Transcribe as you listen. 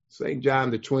St.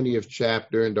 John, the 20th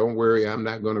chapter, and don't worry, I'm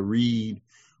not going to read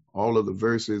all of the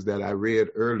verses that I read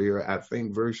earlier. I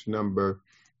think verse number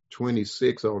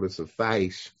 26 ought to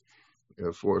suffice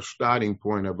for a starting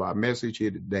point of our message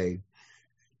here today.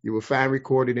 You will find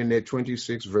recorded in that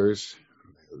 26th verse,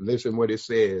 listen what it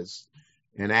says,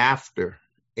 and after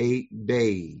 8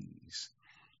 days,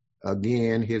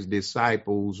 again his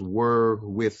disciples were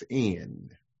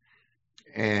within,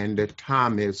 and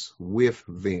Thomas with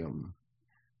them.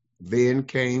 Then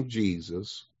came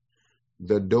Jesus,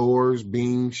 the doors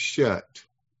being shut,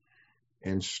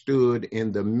 and stood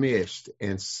in the midst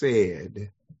and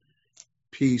said,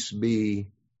 "Peace be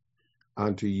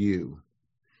unto you."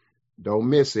 Don't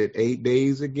miss it. 8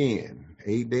 days again.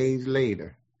 8 days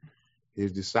later,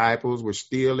 his disciples were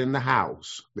still in the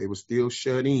house. They were still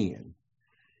shut in.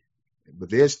 But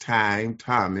this time,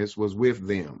 Thomas was with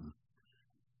them.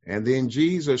 And then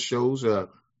Jesus shows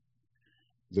up.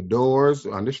 The doors,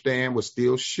 understand, were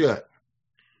still shut.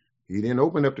 He didn't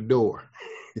open up the door.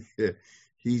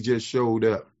 He just showed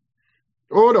up.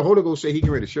 Oh, the Holy Ghost said he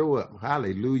getting ready to show up.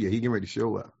 Hallelujah. He getting ready to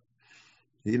show up.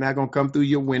 He's not going to come through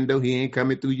your window. He ain't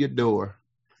coming through your door.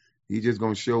 He's just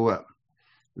going to show up.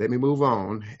 Let me move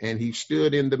on. And he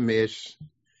stood in the midst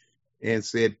and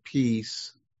said,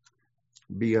 "Peace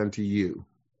be unto you."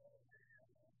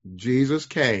 Jesus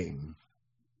came,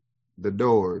 the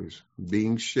doors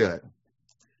being shut.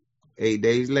 8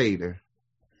 days later,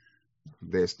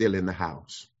 they're still in the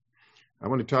house. I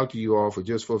want to talk to you all for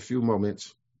a few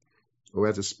moments, or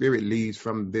as the Spirit leads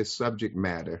from this subject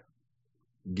matter.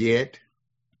 Get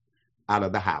out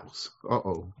of the house.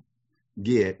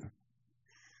 Get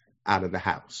out of the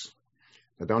house.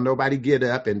 Now, don't nobody get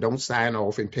up and don't sign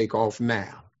off and take off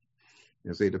now.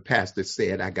 And say, the pastor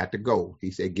said, I got to go. He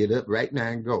said, get up right now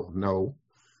and go. No,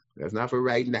 that's not for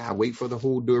right now. Wait for the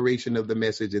whole duration of the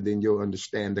message, and then you'll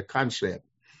understand the concept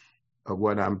of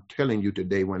what I'm telling you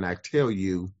today when I tell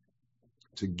you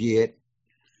to get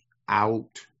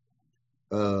out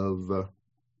of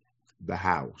the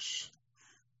house.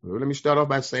 Well, let me start off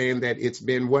by saying that it's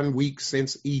been 1 week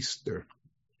since Easter.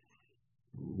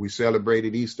 We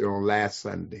celebrated Easter on last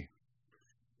Sunday.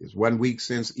 It's 1 week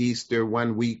since Easter,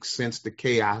 1 week since the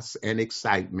chaos and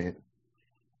excitement,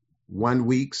 1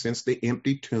 week since the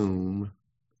empty tomb,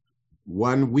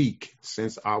 1 week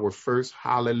since our first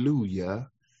hallelujah,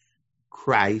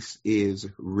 Christ is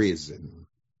risen.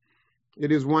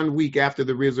 It is 1 week after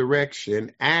the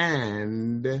resurrection,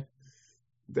 and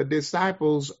the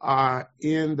disciples are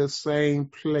in the same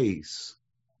place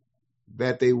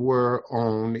that they were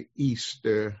on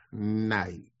Easter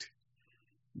night.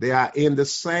 They are in the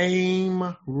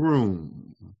same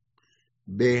room,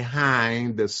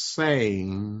 behind the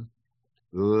same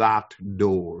locked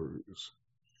doors.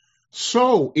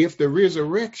 So if the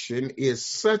resurrection is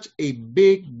such a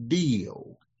big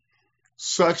deal,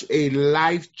 such a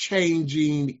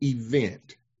life-changing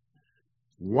event,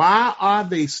 why are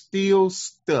they still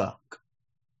stuck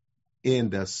in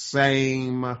the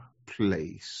same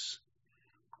place?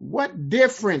 What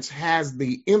difference has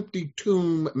the empty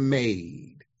tomb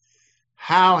made?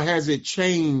 How has it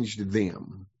changed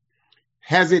them?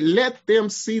 Has it let them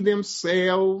see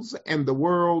themselves and the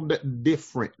world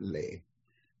differently?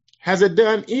 Has it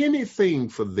done anything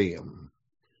for them?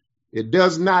 It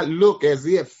does not look as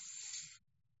if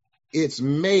it's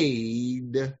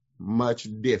made much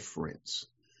difference.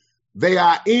 They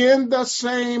are in the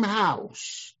same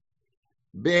house,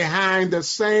 behind the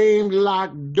same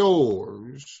locked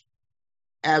doors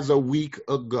as a week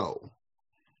ago.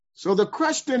 So the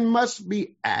question must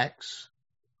be asked,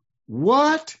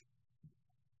 what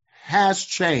has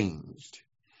changed?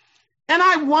 And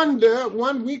I wonder,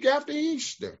 1 week after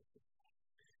Easter,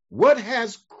 what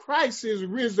has Christ's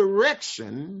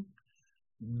resurrection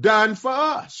done for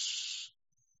us?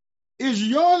 Is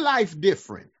your life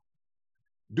different?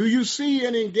 Do you see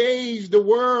and engage the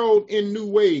world in new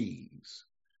ways?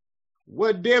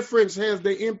 What difference has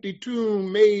the empty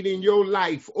tomb made in your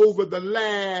life over the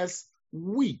last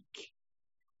week?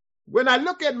 When I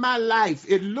look at my life,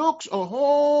 it looks a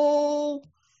whole,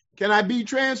 can I be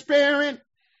transparent?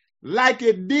 Like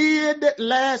it did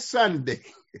last Sunday,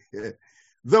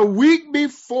 the week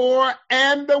before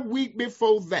and the week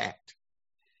before that.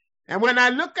 And when I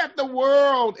look at the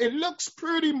world, it looks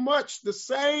pretty much the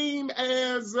same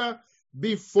as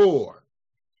before.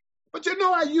 But you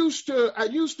know, I used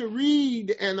to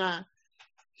read and I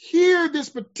hear this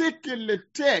particular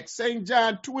text, St.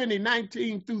 John 20,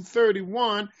 19 through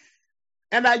 31,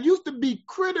 and I used to be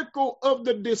critical of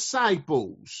the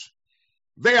disciples.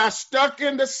 They are stuck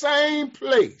in the same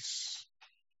place.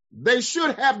 They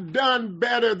should have done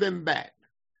better than that.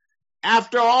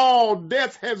 After all,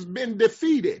 death has been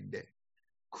defeated.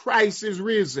 Christ is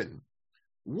risen.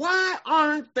 Why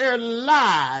aren't their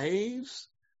lives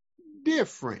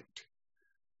different?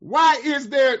 Why is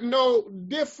there no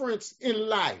difference in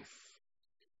life?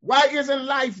 Why isn't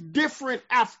life different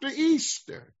after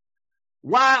Easter?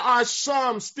 Why are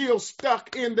some still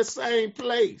stuck in the same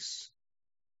place?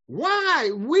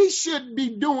 Why? We should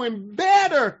be doing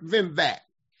better than that.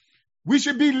 We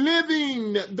should be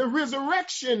living the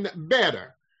resurrection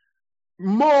better,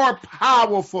 more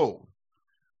powerful,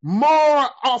 more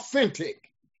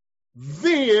authentic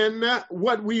than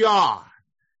what we are.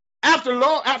 After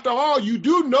all, you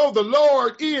do know the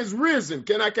Lord is risen.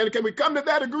 Can we come to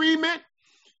that agreement?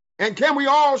 And can we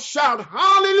all shout,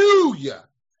 hallelujah,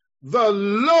 the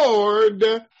Lord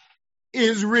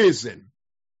is risen.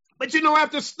 But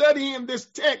after studying this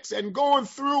text and going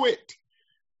through it,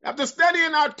 after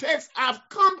studying our text, I've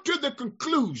come to the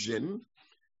conclusion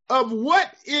of what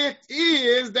it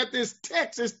is that this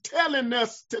text is telling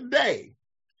us today.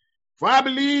 For I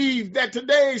believe that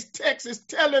today's text is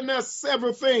telling us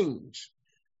several things.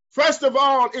 First of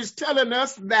all, it's telling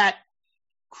us that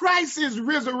Christ's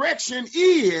resurrection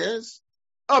is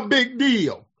a big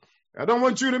deal. I don't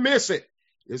want you to miss it.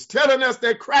 It's telling us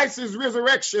that Christ's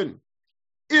resurrection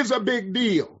is a big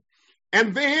deal.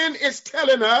 And then it's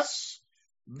telling us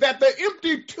that the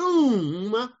empty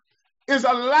tomb is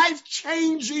a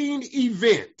life-changing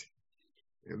event.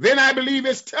 And then I believe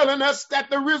it's telling us that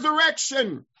the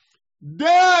resurrection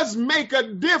does make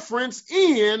a difference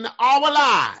in our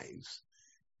lives,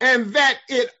 and that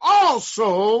it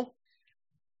also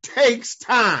takes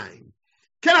time.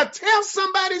 Can I tell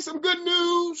somebody some good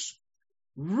news?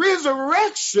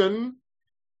 Resurrection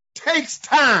takes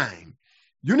time.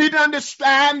 You need to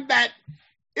understand that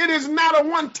it is not a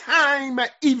one-time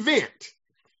event.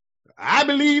 I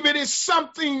believe it is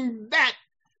something that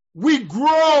we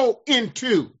grow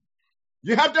into.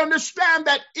 You have to understand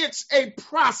that it's a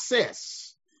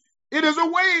process. It is a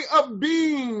way of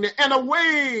being and a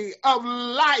way of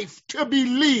life to be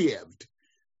lived.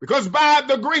 Because by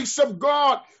the grace of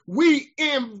God, we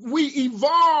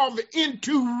evolve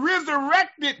into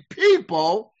resurrected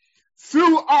people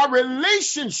through our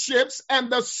relationships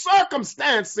and the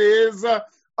circumstances of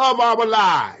our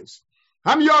lives.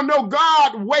 How many of y'all know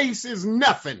God wastes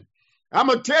nothing? I'm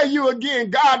going to tell you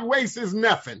again, God wastes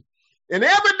nothing. And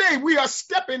every day we are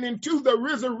stepping into the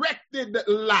resurrected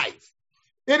life.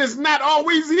 It is not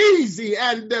always easy,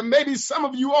 and maybe some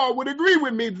of you all would agree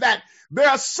with me that there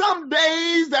are some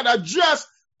days that are just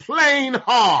plain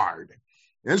hard.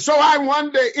 And so I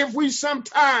wonder if we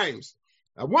sometimes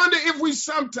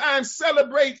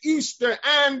celebrate Easter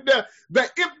and the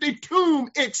empty tomb,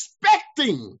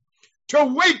 expecting to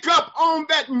wake up on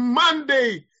that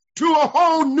Monday to a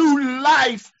whole new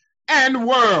life and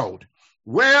world.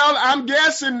 Well, I'm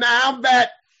guessing now that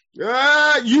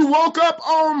you woke up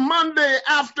on Monday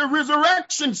after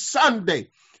Resurrection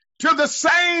Sunday to the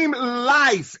same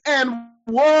life and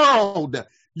world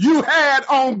you had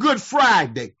on Good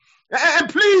Friday. And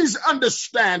please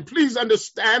understand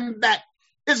that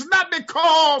it's not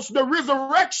because the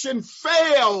resurrection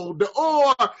failed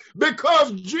or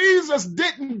because Jesus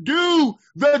didn't do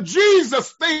the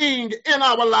Jesus thing in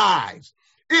our lives.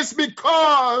 It's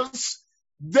because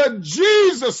the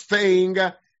Jesus thing,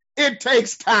 it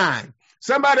takes time.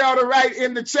 Somebody ought to write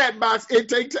in the chat box, it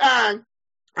takes time.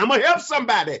 I'm going to help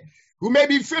somebody who may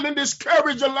be feeling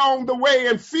discouraged along the way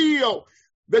and feel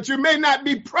that you may not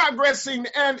be progressing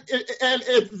and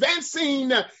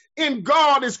advancing in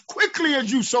God as quickly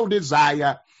as you so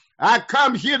desire. I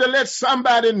come here to let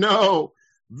somebody know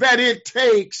that it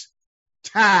takes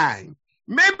time.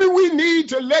 Maybe we need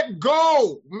to let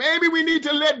go.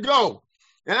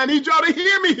 And I need y'all to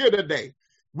hear me here today.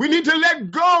 We need to let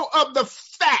go of the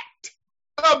fact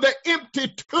of the empty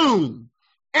tomb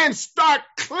and start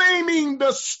claiming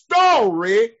the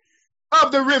story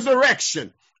of the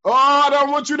resurrection. Oh, I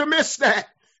don't want you to miss that.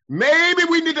 Maybe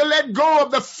we need to let go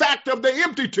of the fact of the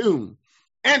empty tomb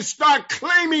and start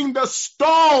claiming the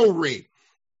story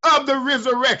of the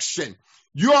resurrection.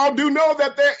 You all do know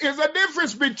that there is a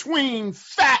difference between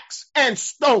facts and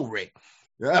story.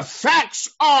 Facts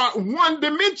are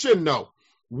one-dimensional,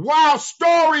 while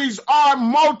stories are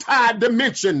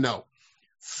multi-dimensional.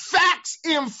 Facts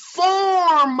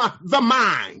inform the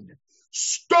mind.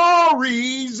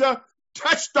 Stories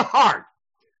touch the heart.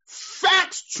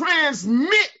 Facts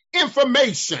transmit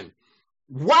information,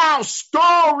 while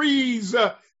stories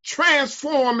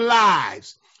transform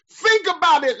lives. Think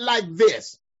about it like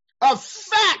this. A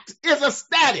fact is a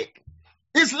static.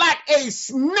 It's like a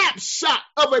snapshot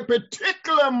of a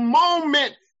particular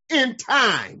moment in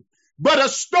time. but a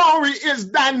story is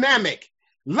dynamic,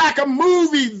 like a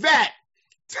movie that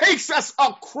takes us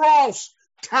across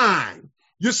time.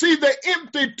 You see, the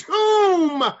empty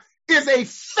tomb is a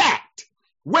fact.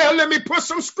 Well, let me put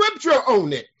some scripture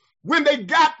on it. When they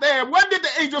got there, what did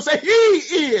the angel say? He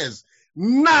is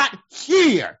not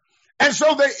here. And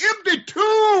so the empty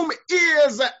tomb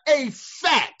is a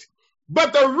fact,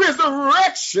 but the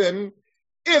resurrection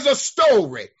is a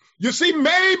story. You see,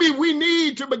 maybe we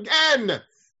need to begin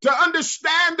to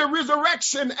understand the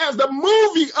resurrection as the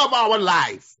movie of our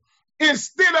life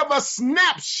instead of a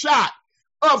snapshot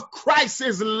of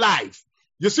Christ's life.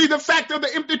 You see, the fact of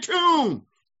the empty tomb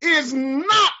is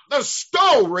not the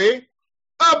story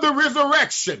of the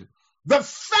resurrection. The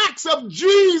facts of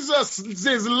Jesus'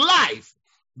 life,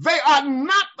 they are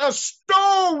not the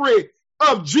story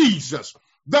of Jesus.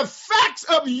 The facts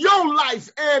of your life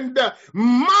and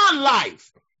my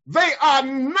life, they are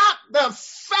not the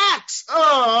facts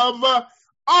of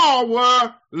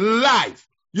our life.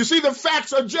 You see, the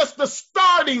facts are just the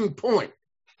starting point.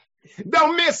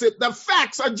 Don't miss it. The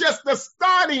facts are just the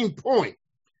starting point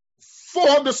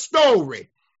for the story.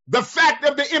 The fact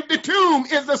of the empty tomb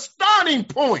is the starting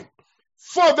point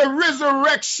for the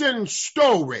resurrection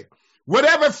story.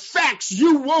 Whatever facts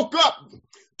you woke up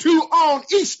to on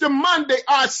Easter Monday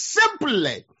are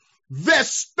simply the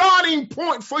starting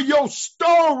point for your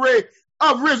story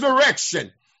of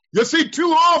resurrection. You see,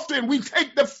 too often we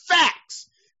take the facts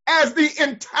as the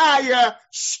entire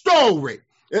story.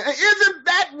 Isn't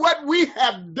that what we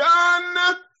have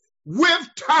done with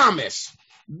Thomas?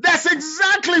 That's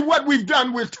exactly what we've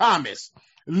done with Thomas.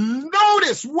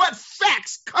 Notice what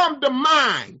facts come to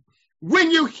mind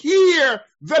when you hear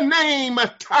the name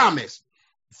Thomas.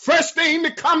 First thing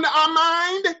to come to our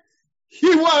mind,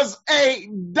 he was a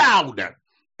doubter.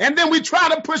 And then we try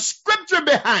to put scripture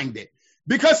behind it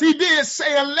because he did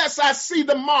say, unless I see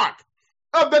the mark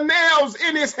of the nails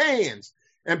in his hands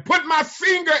and put my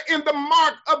finger in the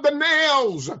mark of the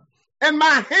nails and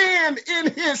my hand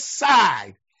in his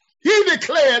side, he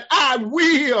declared, I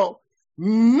will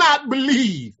not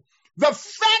believe. The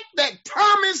fact that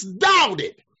Thomas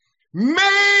doubted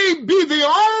may be the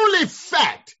only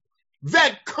fact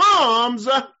that comes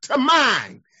to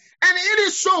mind. And it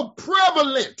is so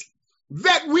prevalent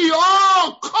that we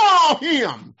all call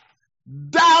him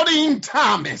Doubting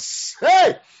Thomas.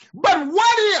 Hey, but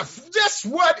what if, just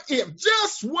what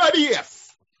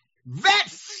if that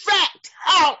fact,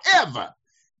 however,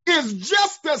 is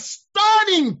just the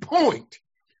starting point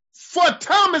for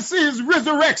Thomas's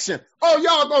resurrection? Oh,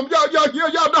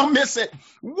 y'all don't miss it.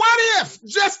 What if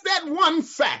just that one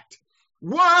fact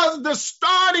was the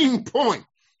starting point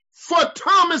for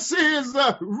Thomas's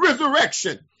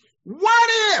resurrection?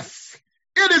 What if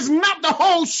it is not the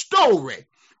whole story?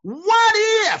 What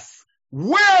if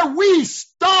where we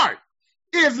start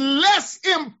is less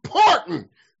important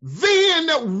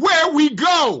than where we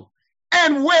go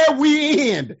and where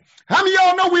we end? How many of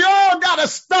y'all know we all got a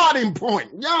starting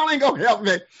point? Y'all ain't gonna help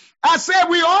me. I said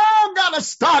we all got a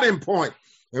starting point.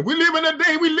 And we live in a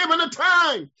day, we live in a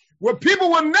time where people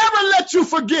will never let you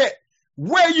forget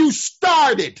where you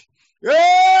started.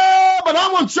 Yeah, but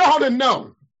I want y'all to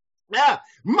know,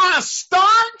 my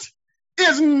start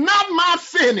is not my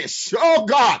finish. Oh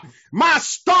God, my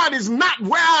start is not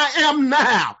where I am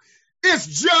now. It's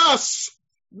just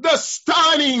the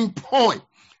starting point.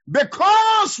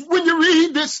 Because when you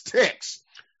read this text,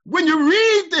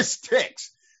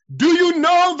 do you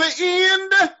know the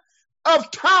end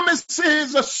of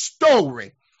Thomas's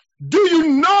story? Do you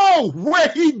know where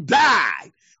he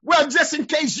died? Well, just in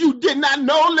case you did not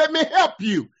know, let me help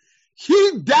you.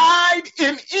 He died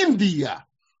in India.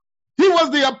 He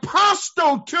was the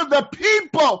apostle to the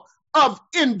people of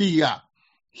India.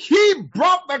 He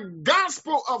brought the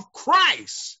gospel of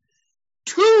Christ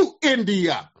to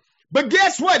India. But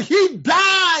guess what? He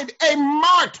died a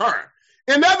martyr.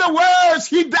 In other words,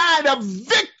 he died a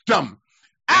victim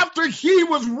after he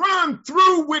was run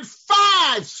through with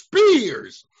 5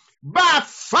 spears by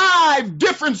 5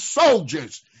 different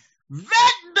soldiers.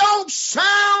 That don't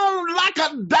sound like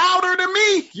a doubter to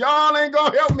me. Y'all ain't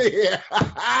gonna help me here.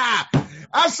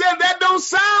 I said that don't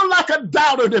sound like a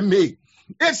doubter to me.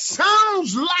 It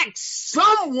sounds like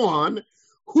someone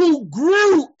who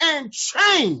grew and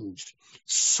changed.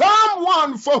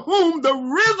 Someone for whom the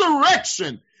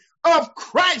resurrection of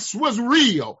Christ was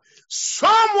real.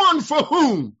 Someone for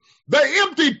whom the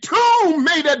empty tomb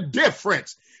made a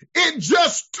difference. It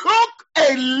just took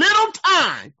a little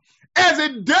time, as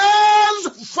it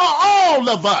does for all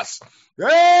of us.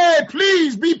 Hey,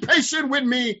 please be patient with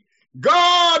me.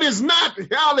 God is not,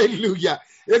 hallelujah.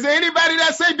 Is there anybody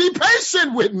that say, be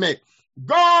patient with me?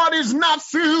 God is not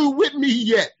through with me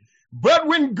yet. But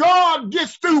when God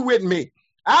gets through with me,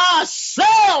 I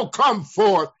shall come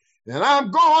forth, and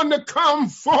I'm going to come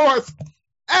forth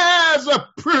as a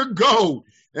pure gold.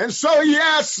 And so,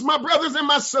 yes, my brothers and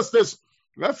my sisters,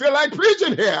 I feel like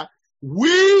preaching here.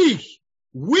 We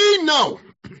know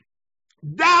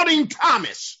doubting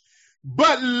Thomas,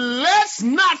 but let's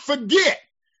not forget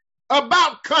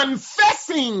about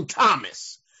confessing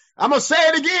Thomas. I'm going to say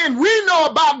it again. We know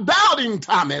about doubting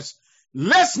Thomas.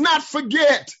 Let's not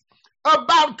forget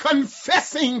about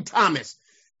confessing Thomas.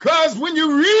 Because when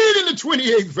you read in the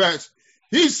 28th verse,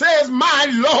 he says, my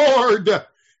Lord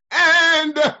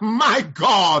and my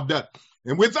God.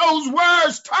 And with those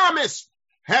words, Thomas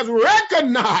has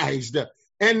recognized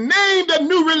and named a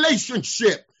new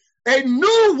relationship, a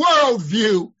new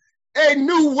worldview, a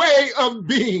new way of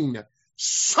being.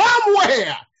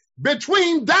 Somewhere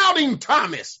between doubting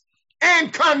Thomas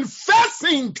and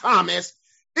confessing Thomas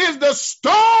is the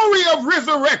story of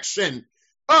resurrection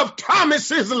of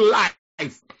Thomas's life.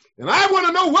 And I want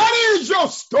to know, what is your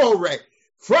story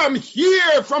from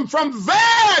here, from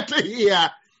there to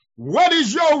here? What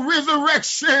is your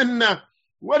resurrection?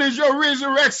 What is your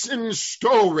resurrection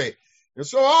story? And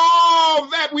so all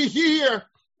that we hear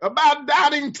about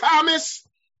doubting Thomas,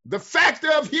 the fact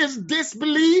of his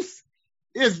disbelief,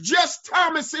 is just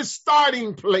Thomas's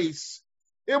starting place.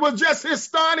 It was just his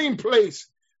starting place.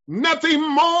 Nothing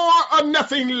more or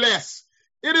nothing less.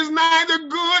 It is neither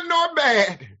good nor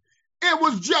bad. It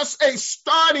was just a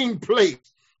starting place.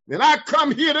 And I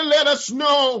come here to let us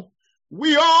know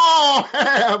we all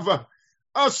have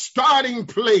a starting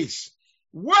place.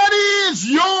 What is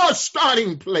your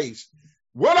starting place?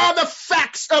 What are the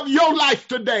facts of your life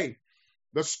today?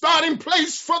 The starting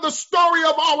place for the story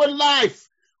of our life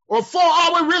or for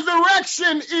our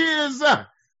resurrection is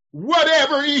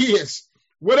whatever is.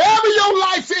 Whatever your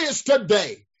life is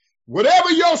today, whatever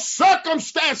your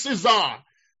circumstances are,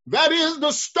 that is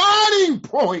the starting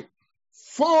point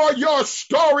for your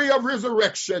story of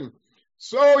resurrection.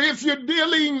 So if you're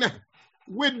dealing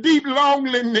with deep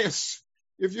loneliness,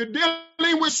 if you're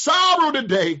dealing with sorrow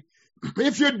today,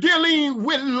 if you're dealing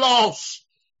with loss,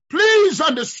 please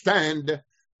understand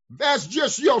that's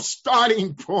just your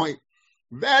starting point.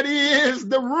 That is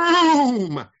the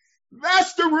room.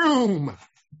 That's the room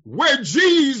where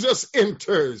Jesus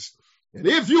enters. And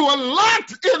if you are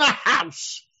locked in a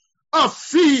house of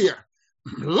fear,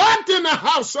 locked in a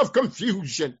house of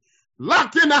confusion,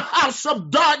 locked in a house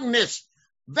of darkness,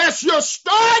 that's your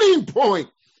starting point.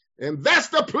 And that's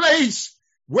the place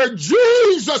where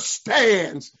Jesus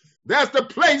stands. That's the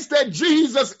place that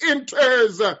Jesus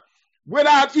enters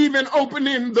without even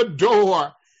opening the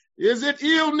door. Is it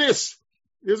illness?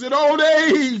 Is it old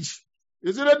age?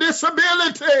 Is it a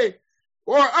disability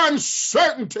or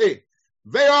uncertainty?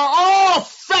 They are all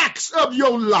facts of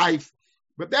your life,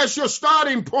 but that's your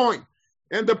starting point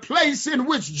and the place in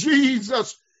which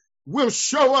Jesus will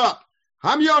show up.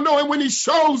 How many of y'all know him when he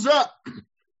shows up?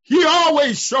 He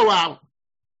always show out.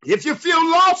 If you feel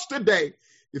lost today,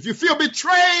 if you feel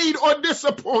betrayed or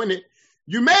disappointed,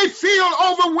 you may feel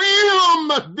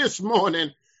overwhelmed this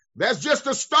morning. That's just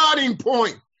a starting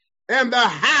point and the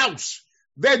house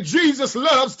that Jesus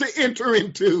loves to enter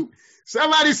into.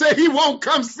 Somebody say he won't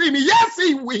come see me. Yes,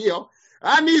 he will.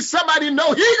 I need somebody to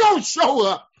know he gonna show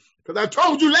up. Because I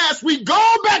told you last week,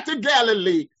 go back to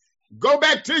Galilee. Go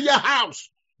back to your house.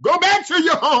 Go back to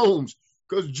your homes.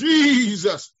 Because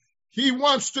Jesus, he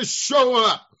wants to show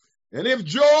up. And if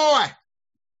joy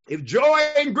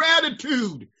and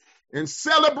gratitude and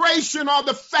celebration are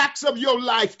the facts of your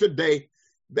life today,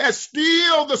 that's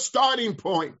still the starting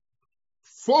point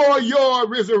for your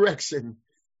resurrection.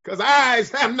 Because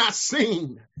eyes have not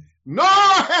seen, nor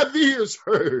have ears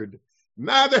heard,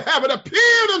 neither have it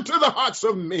appeared unto the hearts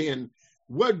of men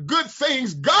what good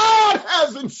things God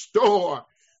has in store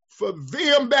for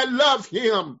them that love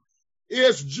him.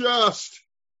 Is just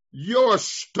your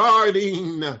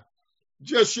starting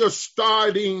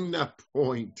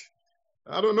point.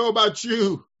 I don't know about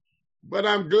you, but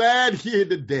I'm glad here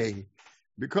today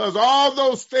because all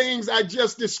those things I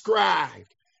just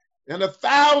described and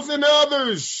 1,000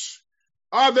 others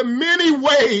are the many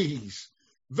ways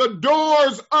the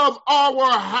doors of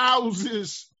our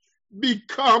houses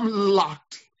become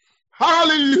locked.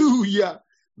 Hallelujah.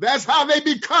 That's how they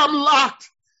become locked.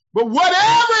 But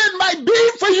whatever it might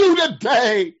be for you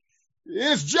today,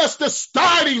 it's just a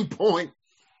starting point.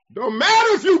 Don't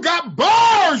matter if you got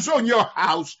bars on your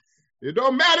house. It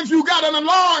don't matter if you got an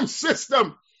alarm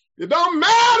system. It don't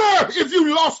matter if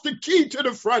you lost the key to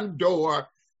the front door.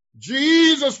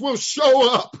 Jesus will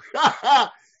show up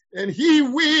and he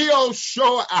will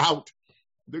show out.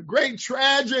 The great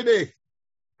tragedy,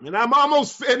 and I'm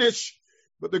almost finished,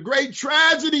 but the great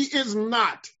tragedy is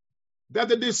not that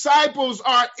the disciples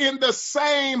are in the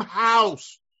same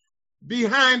house,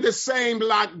 behind the same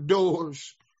locked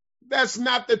doors. That's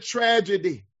not the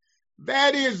tragedy.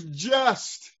 That is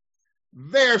just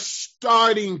their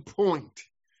starting point.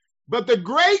 But the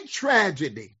great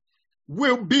tragedy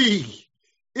will be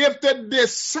if the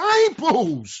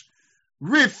disciples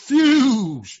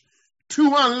refuse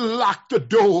to unlock the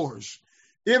doors,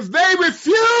 if they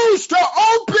refuse to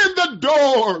open the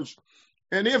doors,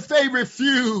 and if they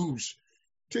refuse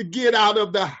to get out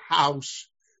of the house.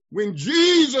 When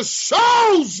Jesus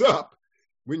shows up,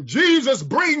 when Jesus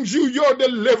brings you your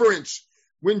deliverance,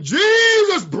 when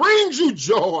Jesus brings you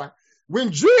joy,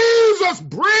 when Jesus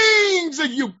brings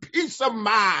you peace of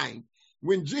mind,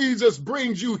 when Jesus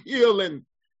brings you healing,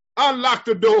 unlock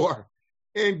the door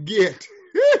and get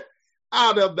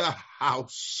out of the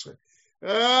house.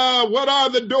 What are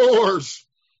the doors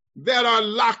that are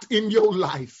locked in your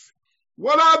life?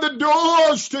 What are the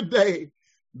doors today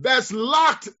that's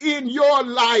locked in your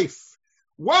life?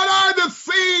 What are the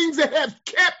things that have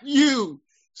kept you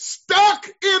stuck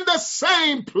in the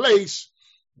same place,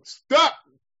 stuck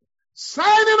signing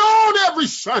on every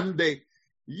Sunday,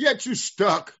 yet you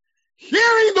stuck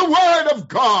hearing the word of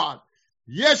God,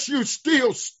 yes, you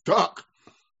still stuck?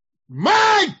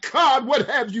 My God, what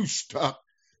have you stuck?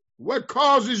 What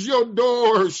causes your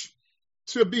doors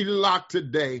to be locked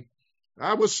today?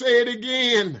 I will say it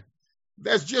again.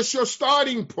 That's just your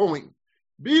starting point.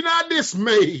 Be not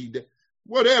dismayed,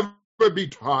 whatever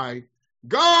betide.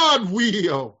 God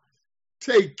will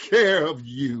take care of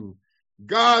you.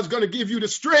 God's going to give you the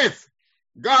strength.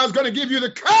 God's going to give you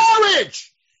the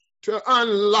courage to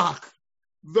unlock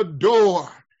the door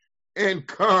and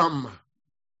come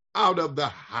out of the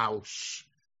house.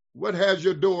 What has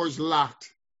your doors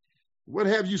locked? What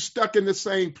have you stuck in the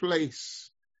same place?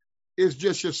 It's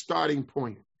just your starting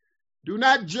point. Do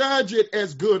not judge it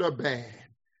as good or bad.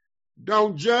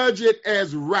 Don't judge it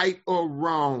as right or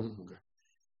wrong.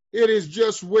 It is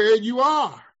just where you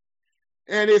are.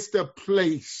 And it's the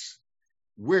place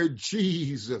where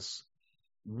Jesus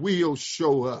will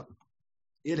show up.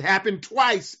 It happened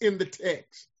twice in the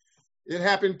text. It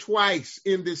happened twice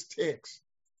in this text.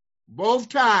 Both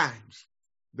times,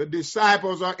 the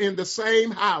disciples are in the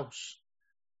same house,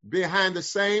 behind the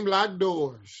same locked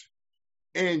doors,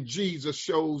 and Jesus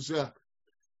shows up.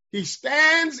 He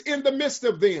stands in the midst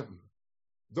of them.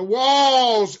 The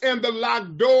walls and the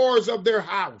locked doors of their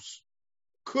house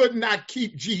could not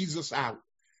keep Jesus out.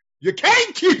 You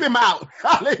can't keep him out.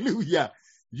 Hallelujah.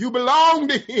 You belong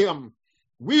to him.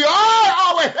 We are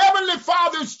our Heavenly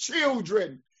Father's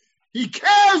children. He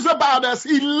cares about us.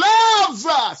 He loves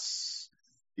us.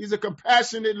 He's a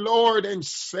compassionate Lord and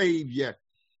Savior.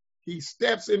 He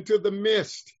steps into the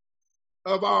midst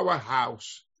of our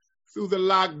house through the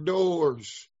locked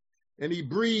doors, and he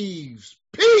breathes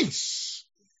peace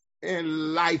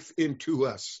and life into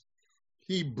us.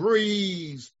 He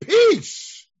breathes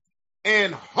peace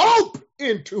and hope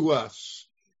into us.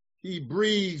 He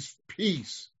breathes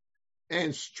peace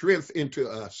and strength into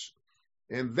us.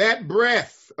 And that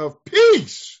breath of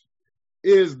peace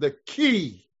is the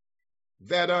key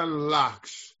that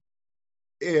unlocks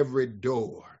every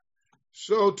door.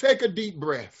 So take a deep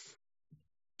breath.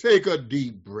 Take a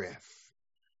deep breath.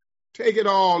 Take it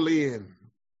all in.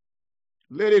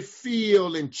 Let it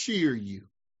feel and cheer you.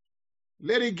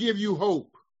 Let it give you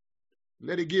hope.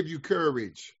 Let it give you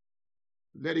courage.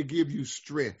 Let it give you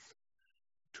strength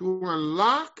to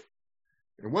unlock.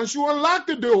 And once you unlock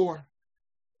the door,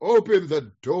 open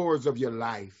the doors of your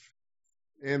life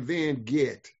and then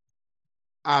get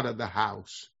out of the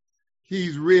house.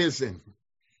 He's risen.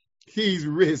 He's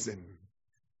risen.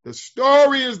 The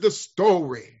story is the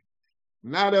story,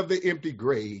 not of the empty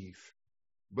grave,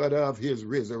 but of his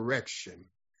resurrection.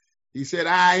 He said,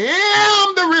 I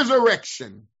am the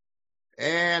resurrection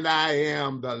and I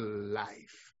am the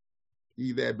life.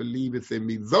 He that believeth in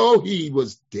me, though he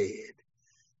was dead.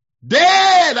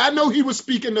 Dead! I know he was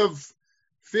speaking of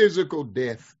physical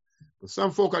death, but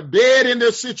some folk are dead in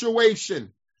their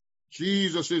situation.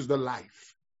 Jesus is the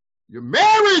life. Your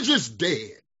marriage is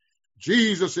dead.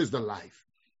 Jesus is the life.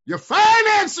 Your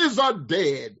finances are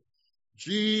dead.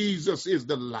 Jesus is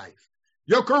the life.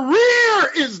 Your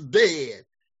career is dead.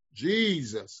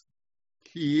 Jesus,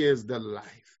 he is the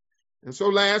life. And so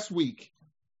last week,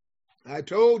 I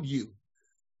told you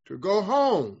to go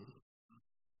home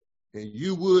and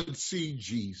you would see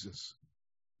Jesus.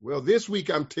 Well, this week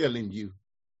I'm telling you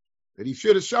that he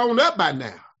should have shown up by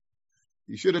now.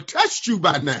 He should have touched you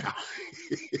by now.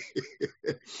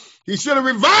 He should have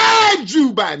revived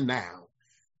you by now.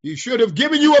 He should have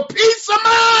given you a peace of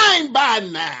mind by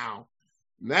now.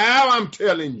 Now I'm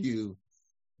telling you,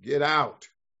 get out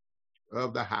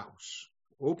of the house.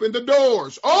 Open the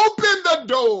doors. Open the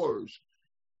doors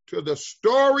to the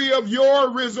story of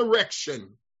your resurrection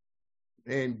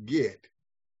and get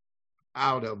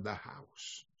out of the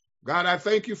house. God, I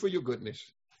thank you for your goodness.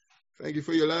 Thank you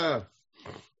for your love.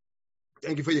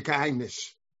 Thank you for your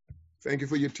kindness. Thank you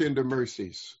for your tender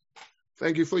mercies.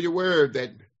 Thank you for your word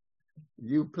that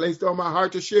you placed on my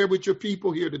heart to share with your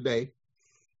people here today.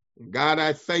 God,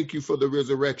 I thank you for the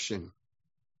resurrection.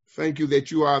 Thank you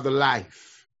that you are the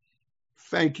life.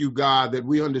 Thank you, God, that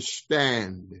we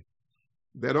understand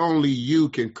that only you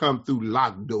can come through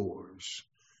locked doors.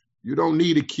 You don't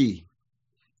need a key.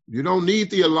 You don't need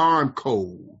the alarm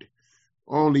code.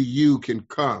 Only you can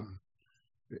come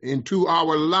into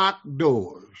our locked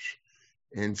doors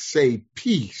and say,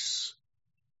 peace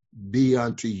be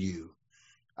unto you.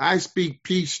 I speak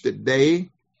peace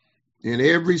today in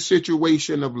every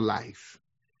situation of life.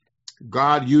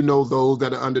 God, you know those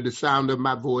that are under the sound of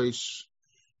my voice.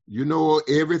 You know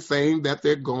everything that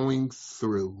they're going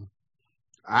through.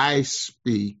 I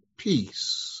speak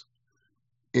peace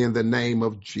in the name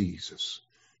of Jesus.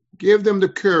 Give them the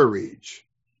courage.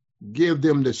 Give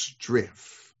them the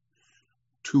strength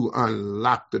to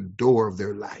unlock the door of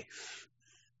their life.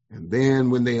 And then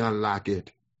when they unlock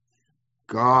it,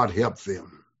 God help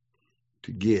them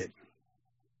to get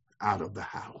out of the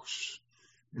house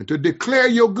and to declare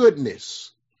your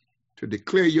goodness, to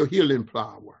declare your healing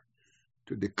power,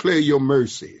 to declare your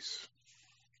mercies,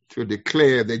 to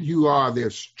declare that you are their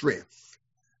strength.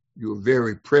 You are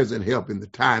very present help in the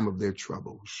time of their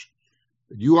troubles.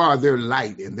 You are their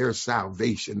light and their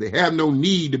salvation. They have no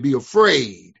need to be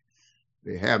afraid.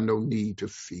 They have no need to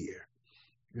fear.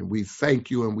 And we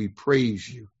thank you and we praise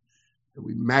you and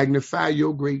we magnify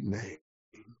your great name.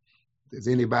 If there's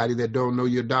anybody that don't know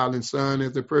your darling son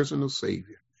as their personal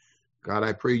savior, God,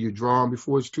 I pray you draw them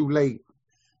before it's too late.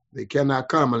 They cannot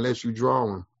come unless you draw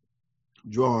them.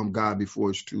 Draw them, God,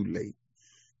 before it's too late.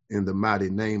 In the mighty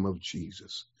name of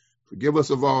Jesus. Forgive us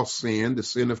of all sin, the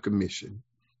sin of commission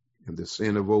and the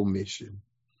sin of omission.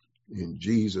 In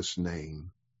Jesus'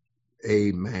 name,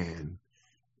 amen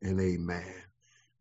and amen.